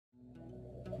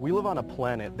We live on a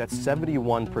planet that's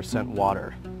 71%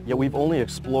 water, yet we've only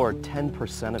explored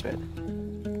 10% of it.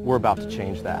 We're about to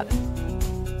change that.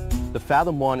 The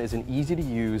Fathom One is an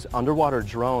easy-to-use underwater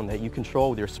drone that you control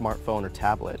with your smartphone or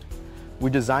tablet. We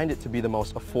designed it to be the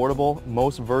most affordable,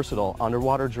 most versatile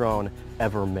underwater drone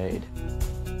ever made.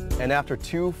 And after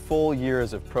 2 full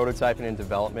years of prototyping and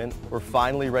development, we're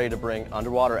finally ready to bring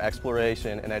underwater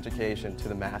exploration and education to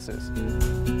the masses.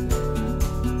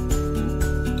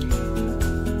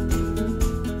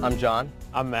 I'm John.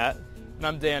 I'm Matt. And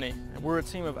I'm Danny. And we're a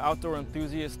team of outdoor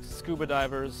enthusiasts, scuba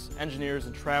divers, engineers,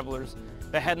 and travelers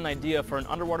that had an idea for an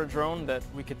underwater drone that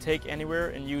we could take anywhere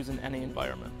and use in any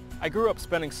environment. I grew up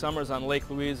spending summers on Lake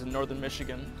Louise in northern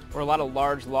Michigan, where a lot of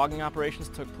large logging operations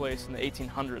took place in the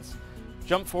 1800s.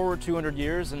 Jump forward 200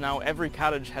 years and now every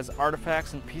cottage has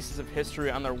artifacts and pieces of history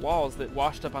on their walls that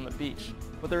washed up on the beach.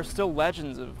 But there are still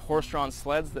legends of horse-drawn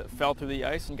sleds that fell through the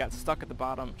ice and got stuck at the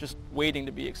bottom, just waiting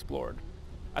to be explored.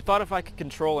 I thought if I could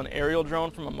control an aerial drone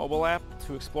from a mobile app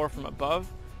to explore from above,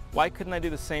 why couldn't I do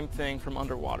the same thing from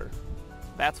underwater?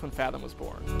 That's when Fathom was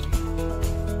born.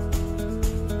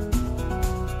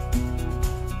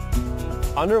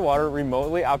 Underwater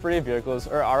remotely operated vehicles,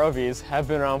 or ROVs, have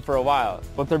been around for a while,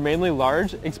 but they're mainly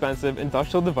large, expensive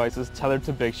industrial devices tethered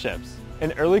to big ships.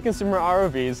 And early consumer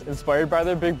ROVs, inspired by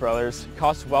their big brothers,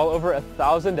 cost well over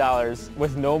 $1,000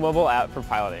 with no mobile app for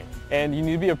piloting. And you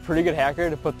need to be a pretty good hacker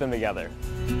to put them together.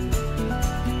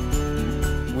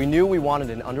 We knew we wanted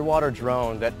an underwater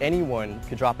drone that anyone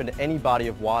could drop into any body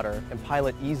of water and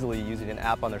pilot easily using an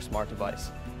app on their smart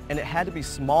device. And it had to be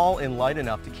small and light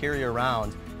enough to carry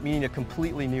around, meaning a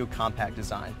completely new compact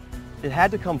design. It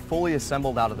had to come fully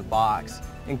assembled out of the box,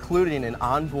 including an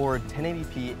onboard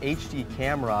 1080p HD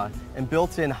camera and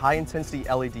built-in high-intensity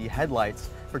LED headlights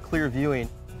for clear viewing.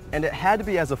 And it had to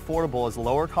be as affordable as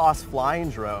lower-cost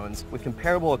flying drones with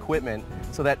comparable equipment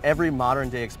so that every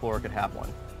modern-day explorer could have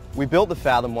one. We built the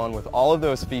Fathom One with all of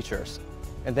those features,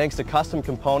 and thanks to custom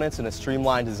components and a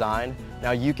streamlined design,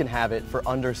 now you can have it for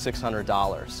under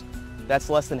 $600. That's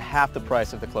less than half the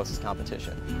price of the closest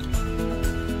competition.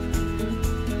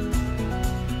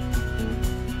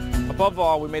 Above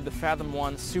all, we made the Fathom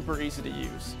One super easy to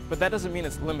use, but that doesn't mean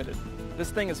it's limited.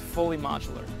 This thing is fully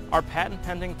modular. Our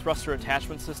patent-pending thruster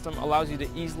attachment system allows you to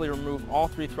easily remove all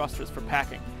 3 thrusters for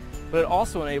packing, but it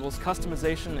also enables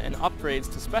customization and upgrades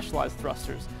to specialized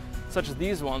thrusters, such as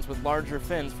these ones with larger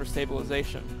fins for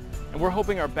stabilization. And we're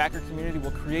hoping our backer community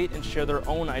will create and share their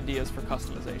own ideas for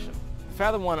customization.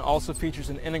 Fathom One also features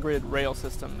an integrated rail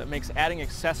system that makes adding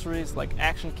accessories like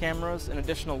action cameras and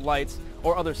additional lights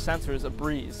or other sensors a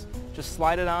breeze. Just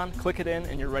slide it on, click it in,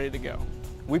 and you're ready to go.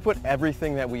 We put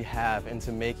everything that we have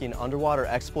into making underwater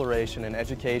exploration and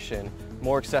education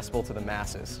more accessible to the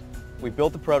masses. We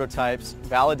built the prototypes,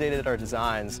 validated our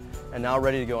designs, and now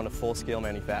ready to go into full-scale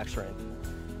manufacturing.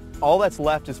 All that's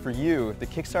left is for you, the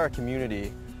Kickstarter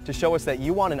community, to show us that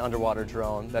you want an underwater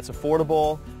drone that's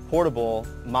affordable, portable,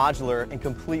 modular, and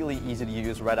completely easy to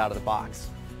use right out of the box.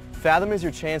 Fathom is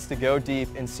your chance to go deep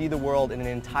and see the world in an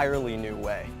entirely new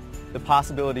way. The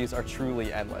possibilities are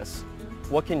truly endless.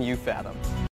 What can you fathom?